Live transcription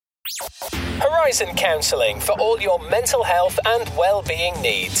Horizon Counselling for all your mental health and well-being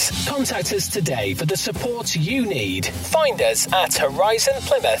needs. Contact us today for the support you need. Find us at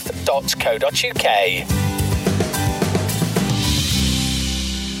horizonplymouth.co.uk.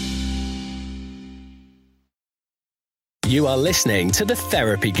 You are listening to The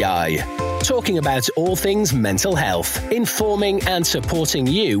Therapy Guy, talking about all things mental health, informing and supporting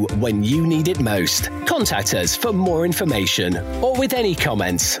you when you need it most. Contact us for more information or with any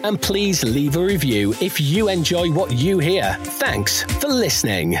comments, and please leave a review if you enjoy what you hear. Thanks for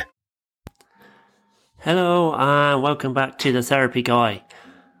listening. Hello and welcome back to The Therapy Guy.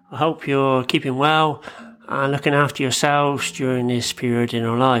 I hope you're keeping well and looking after yourselves during this period in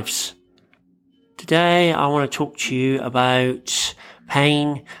our lives. Today I want to talk to you about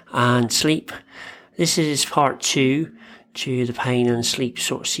pain and sleep. This is part 2 to the pain and sleep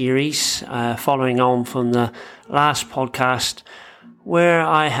sort of series, following on from the last podcast where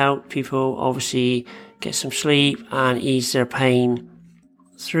I helped people obviously get some sleep and ease their pain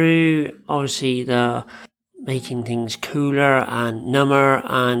through obviously the making things cooler and number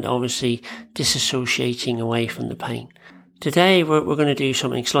and obviously disassociating away from the pain. Today we're going to do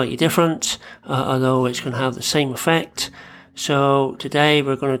something slightly different, although it's going to have the same effect. So today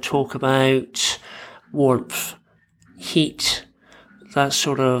we're going to talk about warmth, heat, that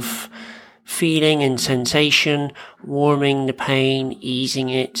sort of feeling and sensation, warming the pain, easing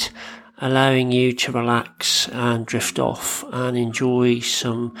it, allowing you to relax and drift off and enjoy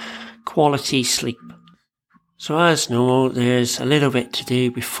some quality sleep. So as normal, there's a little bit to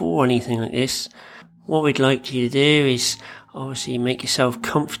do before anything like this. What we'd like you to do is obviously make yourself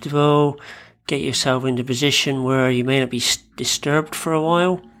comfortable, get yourself into a position where you may not be disturbed for a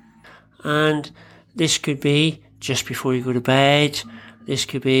while. And this could be just before you go to bed. This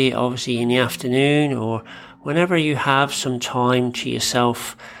could be obviously in the afternoon or whenever you have some time to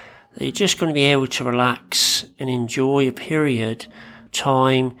yourself that you're just going to be able to relax and enjoy a period,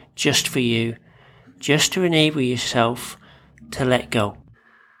 time just for you, just to enable yourself to let go.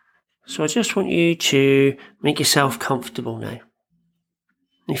 So I just want you to make yourself comfortable now.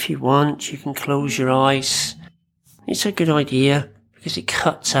 If you want, you can close your eyes. It's a good idea because it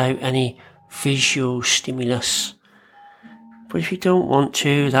cuts out any visual stimulus. But if you don't want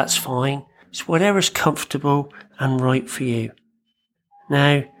to, that's fine. It's whatever's comfortable and right for you.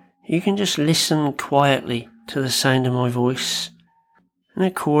 Now, you can just listen quietly to the sound of my voice. And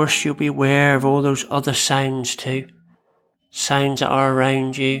of course, you'll be aware of all those other sounds too. Sounds that are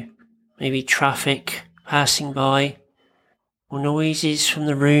around you. Maybe traffic passing by, or noises from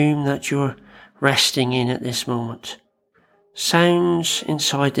the room that you're resting in at this moment. Sounds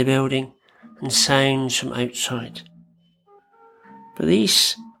inside the building and sounds from outside. But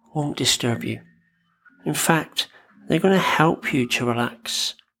these won't disturb you. In fact, they're going to help you to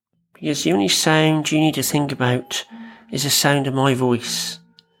relax. Because the only sound you need to think about is the sound of my voice.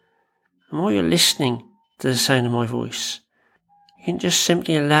 And while you're listening to the sound of my voice, you can just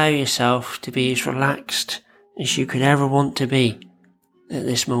simply allow yourself to be as relaxed as you could ever want to be at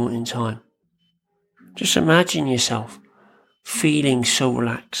this moment in time. Just imagine yourself feeling so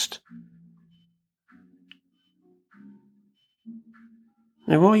relaxed.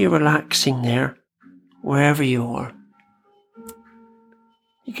 Now while you're relaxing there, wherever you are,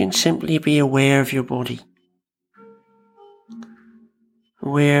 you can simply be aware of your body.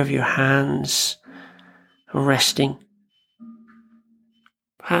 Aware of your hands resting.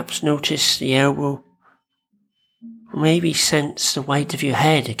 Perhaps notice the elbow, or maybe sense the weight of your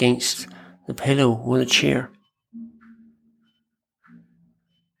head against the pillow or the chair.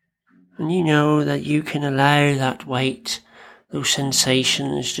 And you know that you can allow that weight, those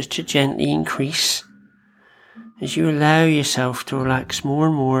sensations just to gently increase as you allow yourself to relax more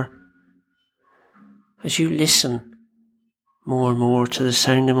and more, as you listen more and more to the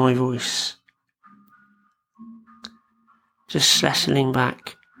sound of my voice. Just settling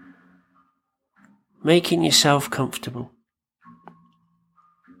back, making yourself comfortable.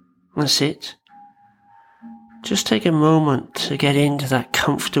 That's it. Just take a moment to get into that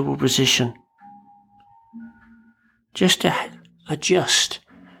comfortable position. Just to adjust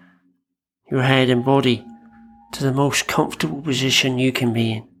your head and body to the most comfortable position you can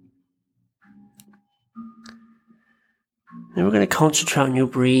be in. Now we're going to concentrate on your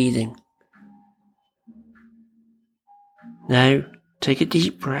breathing. Now, take a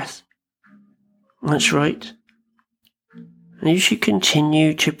deep breath. That's right. And you should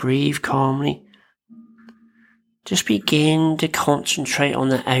continue to breathe calmly. Just begin to concentrate on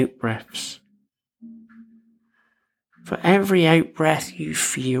the out-breaths. For every out-breath you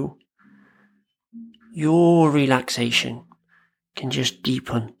feel, your relaxation can just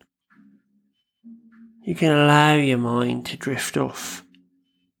deepen you can allow your mind to drift off.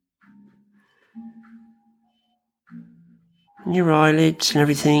 And your eyelids and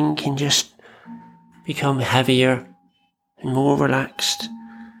everything can just become heavier and more relaxed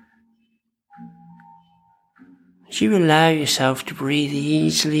as you allow yourself to breathe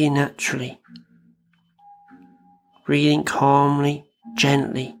easily and naturally, breathing calmly,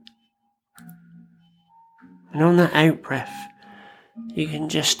 gently. And on that out breath, you can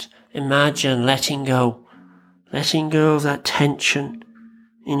just imagine letting go of that tension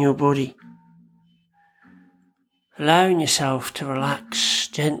in your body, allowing yourself to relax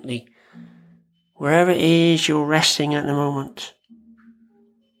gently wherever it is you're resting at the moment.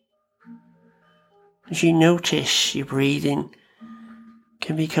 As you notice your breathing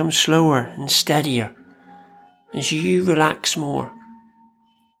can become slower and steadier as you relax more,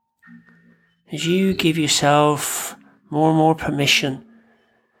 as you give yourself more and more permission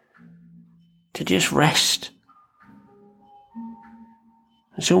to just rest.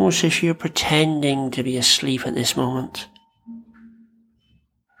 It's almost as if you're pretending to be asleep at this moment.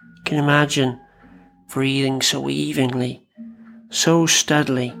 You can imagine breathing so evenly, so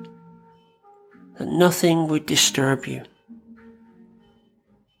steadily, that nothing would disturb you.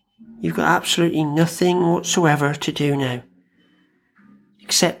 You've got absolutely nothing whatsoever to do now,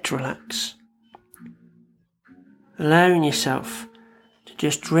 except relax. Allowing yourself to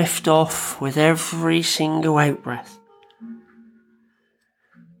just drift off with every single out-breath.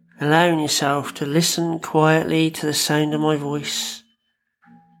 Allowing yourself to listen quietly to the sound of my voice.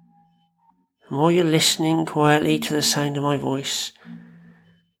 And while you're listening quietly to the sound of my voice,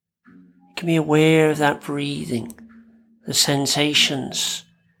 you can be aware of that breathing, the sensations.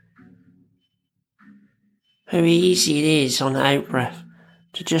 How easy it is on the out-breath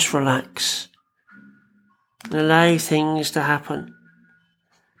to just relax and allow things to happen.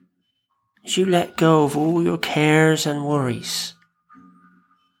 As you let go of all your cares and worries.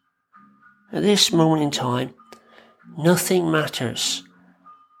 At this moment in time, nothing matters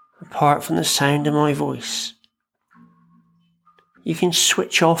apart from the sound of my voice. You can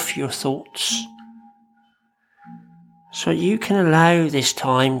switch off your thoughts so you can allow this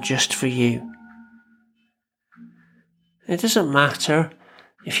time just for you. It doesn't matter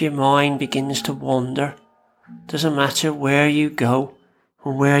if your mind begins to wander. It doesn't matter where you go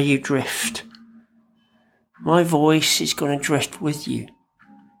or where you drift. My voice is going to drift with you.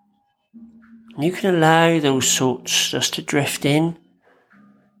 You can allow those thoughts just to drift in,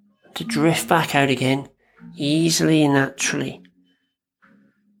 to drift back out again, easily and naturally.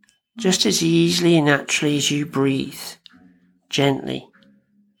 Just as easily and naturally as you breathe, gently,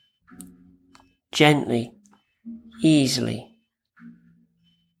 easily.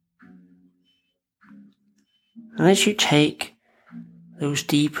 And as you take those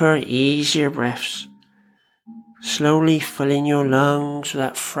deeper, easier breaths, slowly filling your lungs with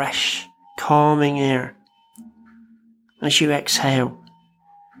that fresh, calming air. As you exhale,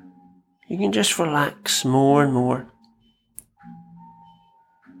 you can just relax more and more,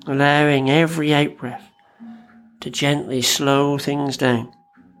 allowing every out-breath to gently slow things down.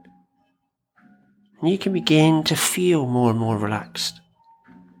 And you can begin to feel more and more relaxed,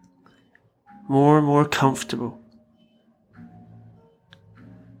 more and more comfortable.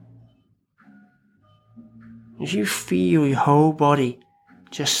 As you feel your whole body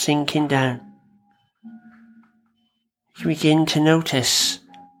just sinking down, you can begin to notice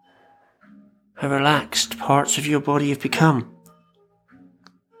how relaxed parts of your body have become.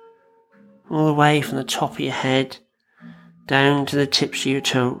 All the way from the top of your head down to the tips of your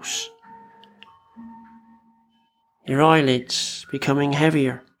toes. Your eyelids becoming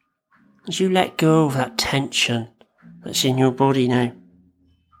heavier as you let go of that tension that's in your body now.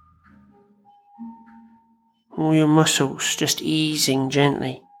 All your muscles just easing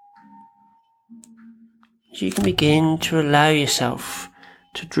gently. As you can begin to allow yourself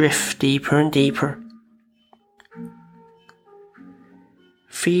to drift deeper and deeper.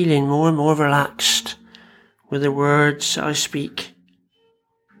 Feeling more and more relaxed with the words I speak.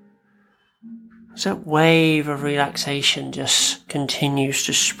 As that wave of relaxation just continues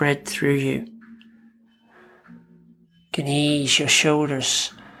to spread through you. You can ease your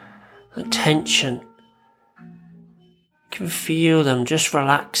shoulders, the tension. You can feel them just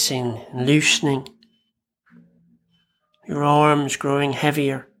relaxing and loosening. Your arms growing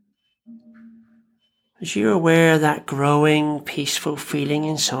heavier. As you're aware of that growing, peaceful feeling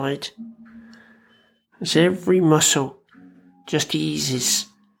inside. As every muscle just eases,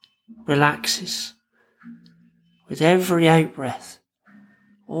 relaxes. With every out-breath,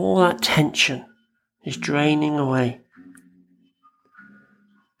 all that tension is draining away.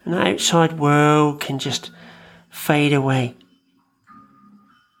 And the outside world can just fade away.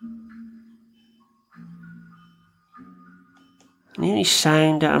 And the only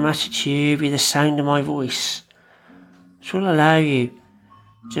sound that will matter to you will be the sound of my voice, which will allow you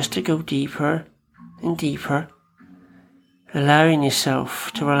just to go deeper and deeper, allowing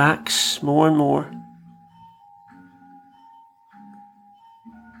yourself to relax more and more.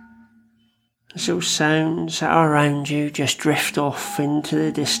 As those sounds that are around you just drift off into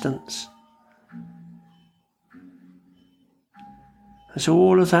the distance. As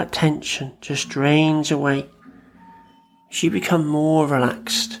all of that tension just drains away, as you become more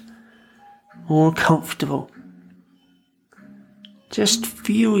relaxed, more comfortable. Just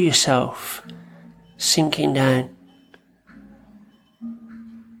feel yourself sinking down.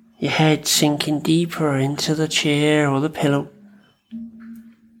 Your head sinking deeper into the chair or the pillow.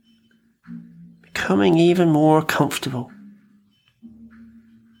 Becoming even more comfortable.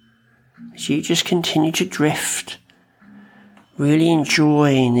 As you just continue to drift, really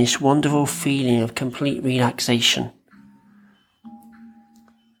enjoying this wonderful feeling of complete relaxation.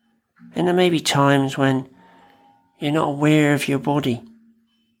 And there may be times when you're not aware of your body.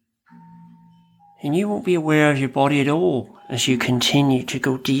 And you won't be aware of your body at all as you continue to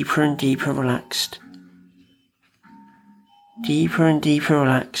go deeper and deeper relaxed. Deeper and deeper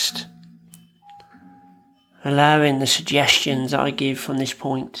relaxed. Allowing the suggestions that I give from this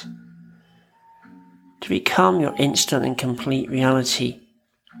point to become your instant and complete reality.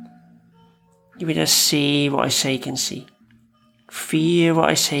 You will just see what I say can see. Feel what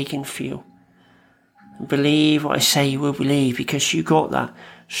I say can feel. And believe what I say you will believe, because you got that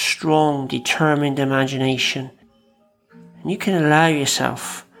strong, determined imagination. And you can allow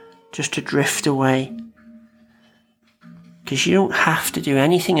yourself just to drift away. Because you don't have to do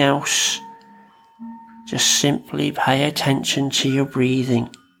anything else. Just simply pay attention to your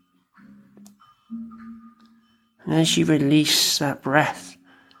breathing. And as you release that breath,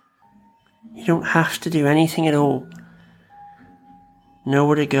 you don't have to do anything at all.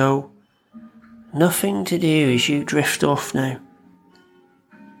 Nowhere to go. Nothing to do as you drift off now.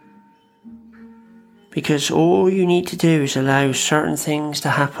 Because all you need to do is allow certain things to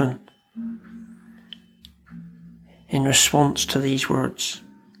happen in response to these words.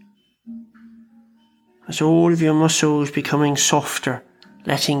 As all of your muscles becoming softer,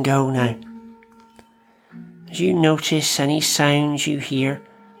 letting go now. As you notice any sounds you hear,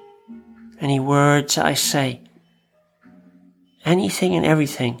 any words that I say, anything and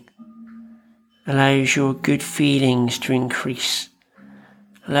everything allows your good feelings to increase,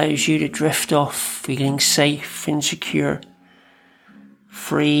 allows you to drift off feeling safe and secure,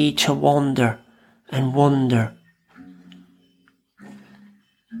 free to wander and wonder,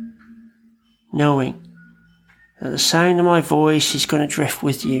 knowing that the sound of my voice is going to drift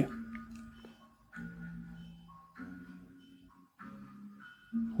with you.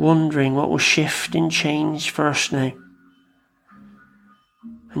 Wondering what will shift and change first now.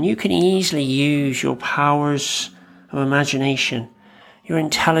 And you can easily use your powers of imagination, your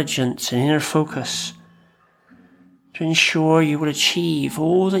intelligence and inner focus to ensure you will achieve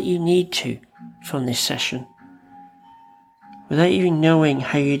all that you need to from this session, without even knowing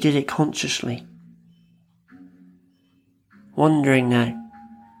how you did it consciously. Wondering now,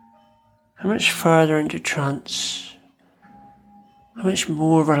 how much further into trance, how much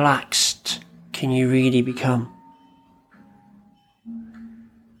more relaxed can you really become?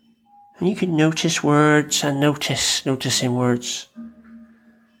 And you can notice words and noticing words.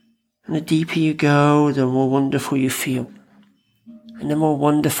 And the deeper you go, the more wonderful you feel. And the more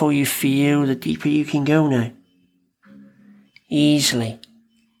wonderful you feel, the deeper you can go now. Easily.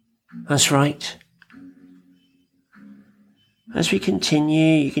 That's right. As we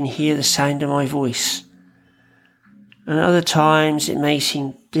continue, you can hear the sound of my voice. And at other times it may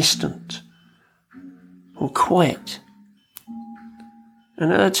seem distant or quiet.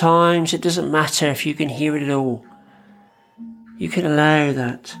 And at other times it doesn't matter if you can hear it at all. You can allow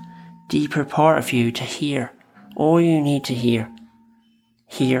that deeper part of you to hear all you need to hear.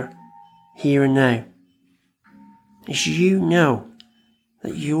 Here and now. As you know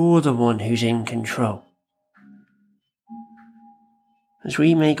that you're the one who's in control. As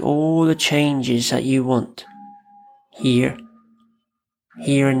we make all the changes that you want. Here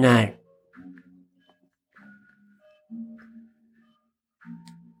and now.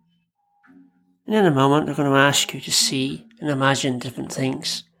 And in a moment I'm going to ask you to see and imagine different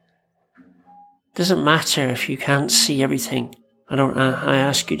things. It doesn't matter if you can't see everything I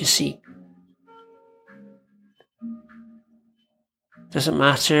ask you to see. It doesn't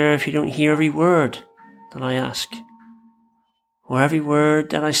matter if you don't hear every word that I ask. or every word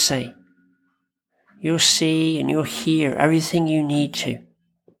that I say. You'll see and you'll hear everything you need to.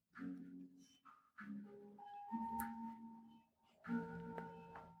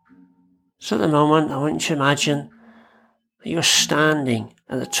 So at the moment, I want you to imagine that you're standing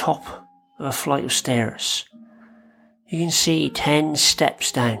at the top of a flight of stairs. You can see 10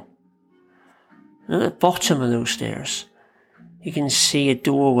 steps down. And at the bottom of those stairs, you can see a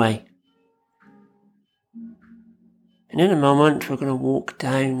doorway. And in a moment, we're going to walk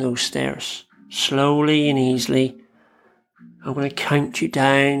down those stairs, slowly and easily. I'm going to count you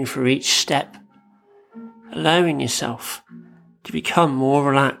down for each step, allowing yourself to become more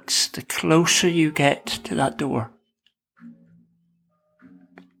relaxed the closer you get to that door.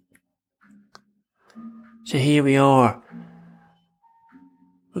 So here we are.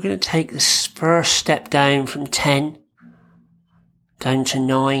 We're going to take this first step down from 10 down to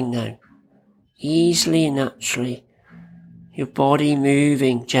 9 now. Easily and naturally. Your body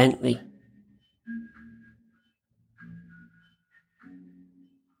moving gently.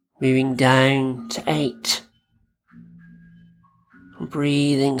 Moving down to 8.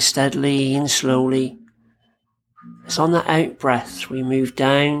 Breathing steadily and slowly. As on the out breath we move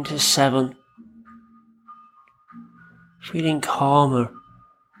down to 7. Feeling calmer,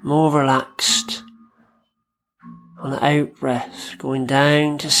 more relaxed. On the out breath going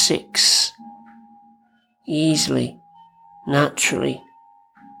down to 6. Easily, naturally.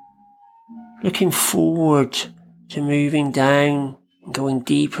 Looking forward to moving down and going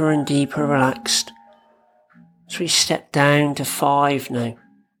deeper and deeper relaxed. So we step down to 5 now,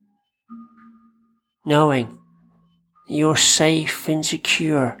 knowing that you're safe and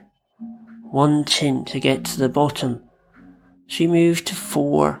secure, wanting to get to the bottom. So you move to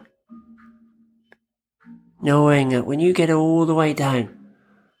 4, knowing that when you get all the way down,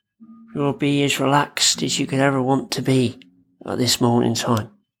 you'll be as relaxed as you could ever want to be at this moment in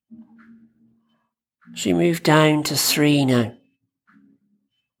time. So you move down to 3 now.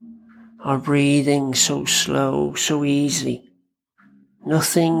 Our breathing so slow, so easy,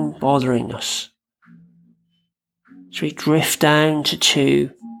 nothing bothering us. So we drift down to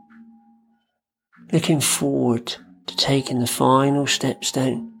 2, looking forward to taking the final steps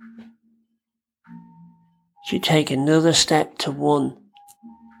down. So we take another step to 1.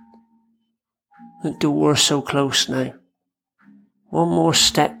 The door so close now. One more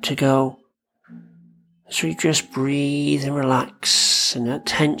step to go. So we just breathe and relax, and that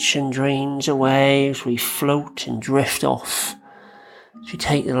tension drains away as we float and drift off. So we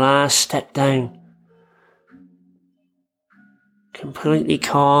take the last step down. Completely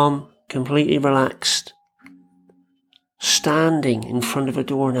calm, completely relaxed. Standing in front of a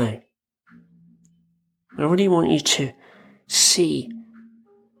door now. I really want you to see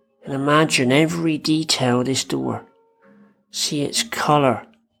and imagine every detail of this door. See its colour,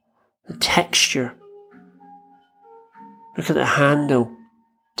 the texture. Look at the handle,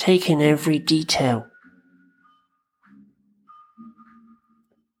 take in every detail.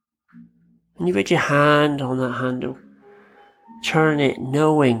 And you put your hand on that handle, turn it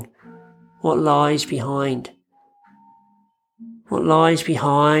knowing what lies behind. What lies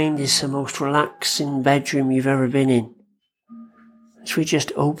behind is the most relaxing bedroom you've ever been in. So we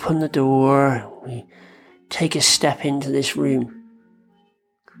just open the door, we take a step into this room.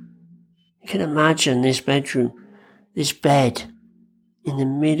 You can imagine this bedroom, this bed in the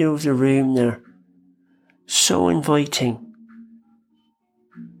middle of the room there, so inviting,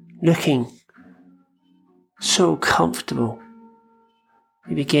 looking so comfortable.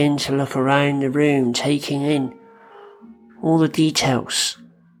 You begin to look around the room, taking in all the details,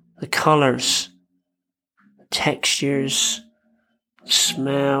 the colours, the textures, the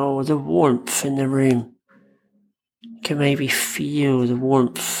smell, the warmth in the room. You can maybe feel the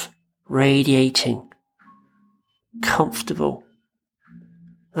warmth radiating, comfortable.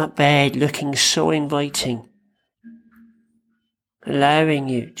 That bed looking so inviting, allowing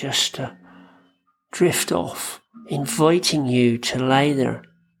you just to drift off, inviting you to lay there.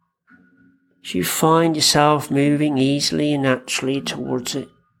 So you find yourself moving easily and naturally towards it.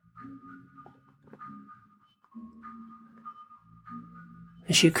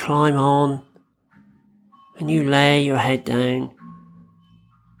 As you climb on and you lay your head down,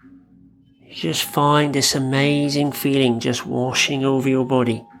 you just find this amazing feeling just washing over your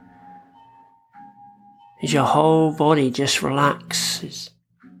body. As your whole body just relaxes,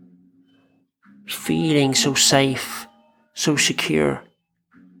 feeling so safe, so secure.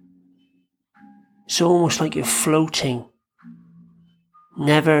 It's almost like you're floating.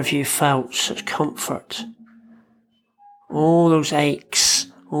 Never have you felt such comfort. All those aches,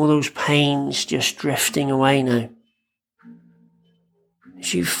 all those pains just drifting away now.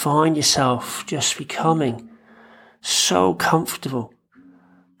 as you find yourself just becoming so comfortable,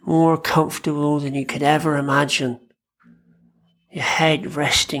 more comfortable than you could ever imagine. Your head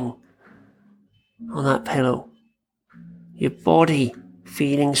resting on that pillow, your body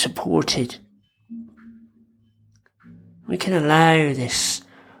feeling supported. We can allow this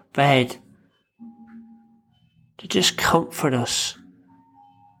bed to just comfort us,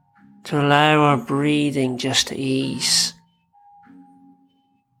 to allow our breathing just to ease.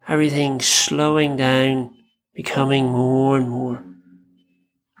 Everything slowing down, becoming more and more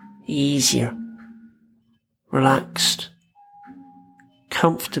easier, relaxed,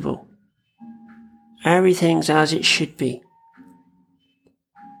 comfortable. Everything's as it should be.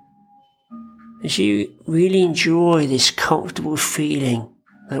 As you really enjoy this comfortable feeling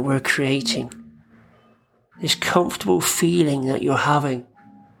that we're creating, this comfortable feeling that you're having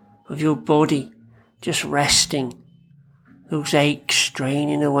of your body just resting, those aches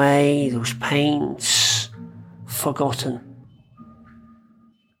draining away, those pains forgotten.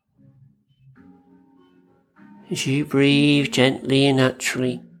 As you breathe gently and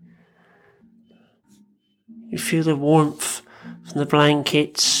naturally, you feel the warmth from the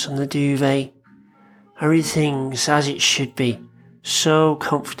blankets and the duvet. Everything's as it should be, so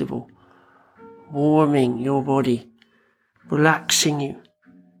comfortable, warming your body, relaxing you,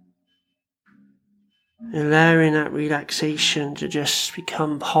 allowing that relaxation to just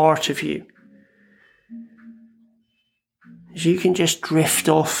become part of you. As you can just drift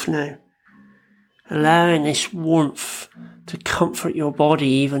off now, allowing this warmth to comfort your body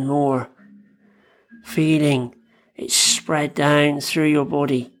even more, feeling it spread down through your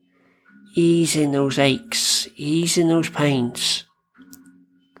body, easing those aches, easing those pains.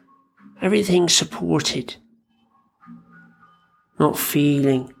 Everything's supported, not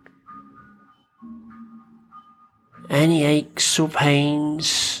feeling any aches or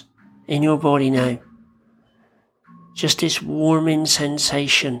pains in your body now. Just this warming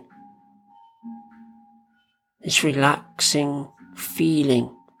sensation, this relaxing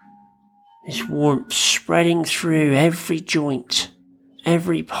feeling, this warmth spreading through every joint,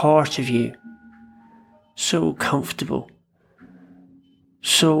 every part of you. So comfortable,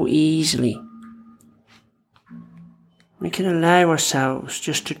 so easily. We can allow ourselves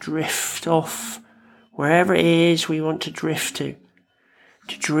just to drift off wherever it is we want to drift to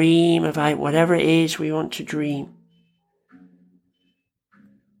dream about whatever it is we want to dream.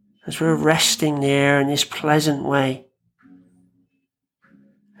 As we're resting there in this pleasant way,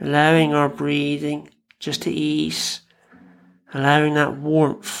 allowing our breathing just to ease, allowing that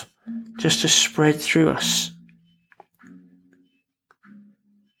warmth just to spread through us,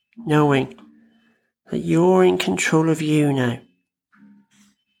 knowing that you're in control of you now.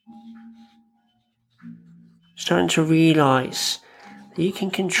 Starting to realise that you can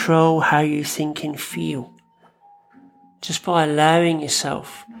control how you think and feel just by allowing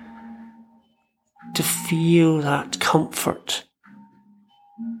yourself to feel that comfort,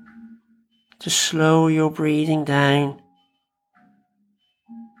 to slow your breathing down,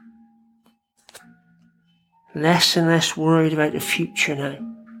 less and less worried about the future now,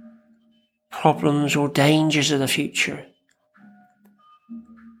 problems or dangers of the future.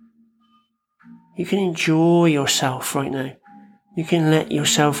 You can enjoy yourself right now. You can let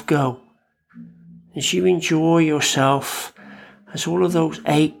yourself go. As you enjoy yourself, as all of those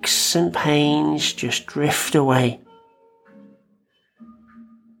aches and pains just drift away.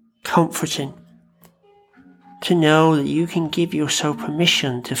 Comforting to know that you can give yourself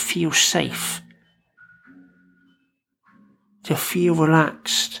permission to feel safe, to feel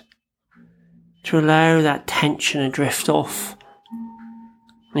relaxed, to allow that tension to drift off.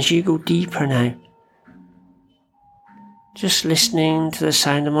 As you go deeper now, just listening to the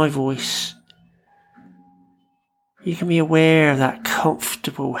sound of my voice, you can be aware of that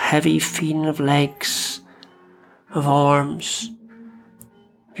comfortable, heavy feeling of legs, of arms,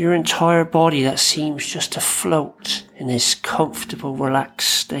 of your entire body that seems just to float in this comfortable, relaxed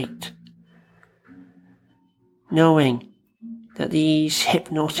state. Knowing that these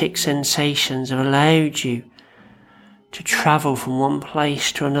hypnotic sensations have allowed you to travel from one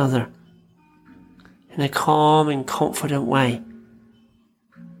place to another in a calm and confident way.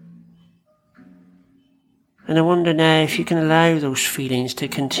 And I wonder now if you can allow those feelings to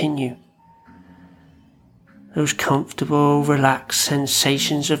continue. Those comfortable, relaxed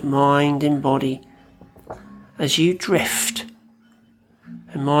sensations of mind and body as you drift,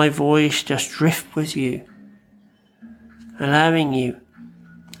 and my voice just drift with you, allowing you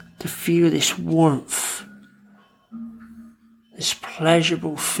to feel this warmth, this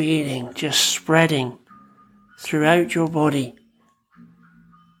pleasurable feeling just spreading throughout your body,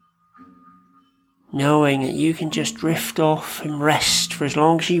 knowing that you can just drift off and rest for as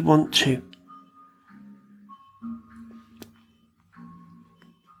long as you want to.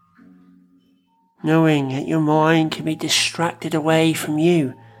 Knowing that your mind can be distracted away from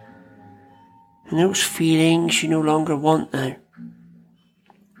you and those feelings you no longer want now.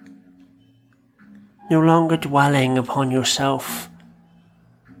 No longer dwelling upon yourself,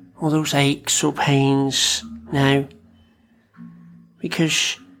 all those aches or pains now,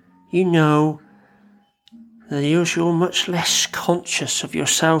 because you know that you're much less conscious of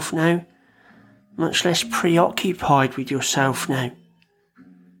yourself now, much less preoccupied with yourself now.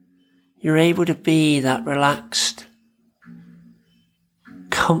 You're able to be that relaxed,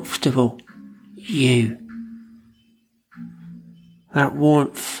 comfortable you. That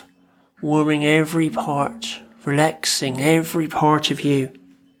warmth, warming every part, relaxing every part of you.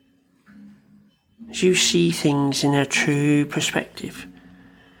 As you see things in their true perspective,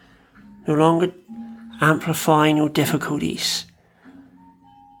 no longer amplifying your difficulties,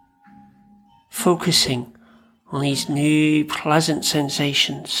 focusing on these new pleasant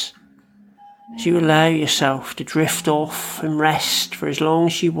sensations, as you allow yourself to drift off and rest for as long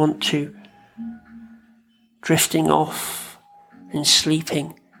as you want to, drifting off and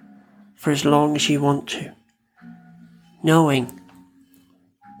sleeping for as long as you want to, knowing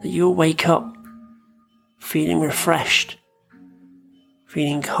that you'll wake up feeling refreshed,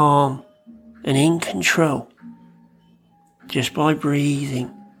 feeling calm and in control, just by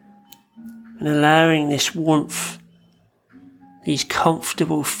breathing and allowing this warmth, these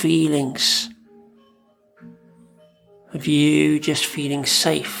comfortable feelings of you just feeling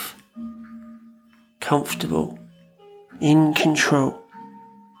safe, comfortable, in control.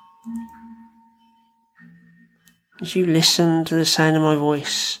 As you listen to the sound of my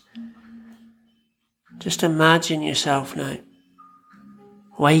voice, just imagine yourself now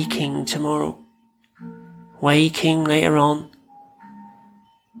waking tomorrow, waking later on,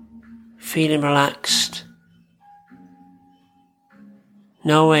 feeling relaxed,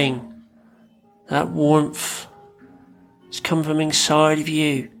 knowing that warmth has come from inside of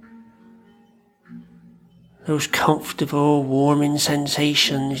you. Those comfortable, warming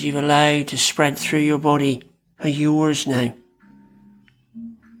sensations you've allowed to spread through your body are yours now.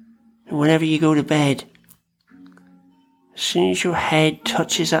 And whenever you go to bed, as soon as your head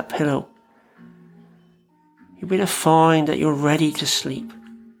touches that pillow, you'll be able to find that you're ready to sleep.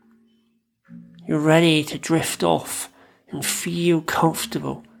 You're ready to drift off and feel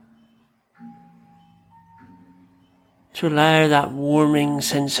comfortable. To allow that warming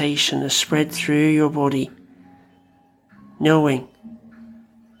sensation to spread through your body, knowing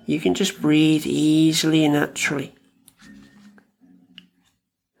you can just breathe easily and naturally.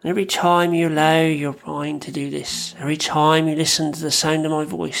 And every time you allow your mind to do this, every time you listen to the sound of my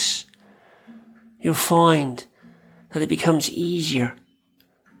voice, you'll find that it becomes easier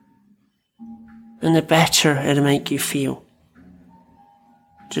and the better it'll make you feel.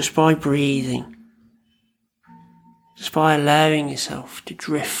 Just by breathing, just by allowing yourself to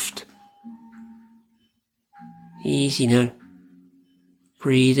drift. Easy now.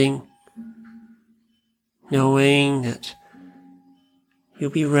 Breathing, knowing that you'll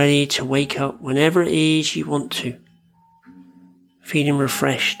be ready to wake up whenever it is you want to. Feeling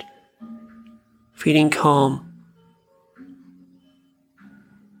refreshed, feeling calm,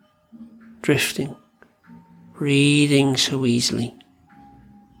 drifting, breathing so easily.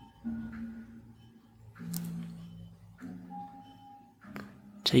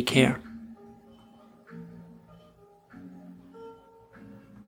 Take care.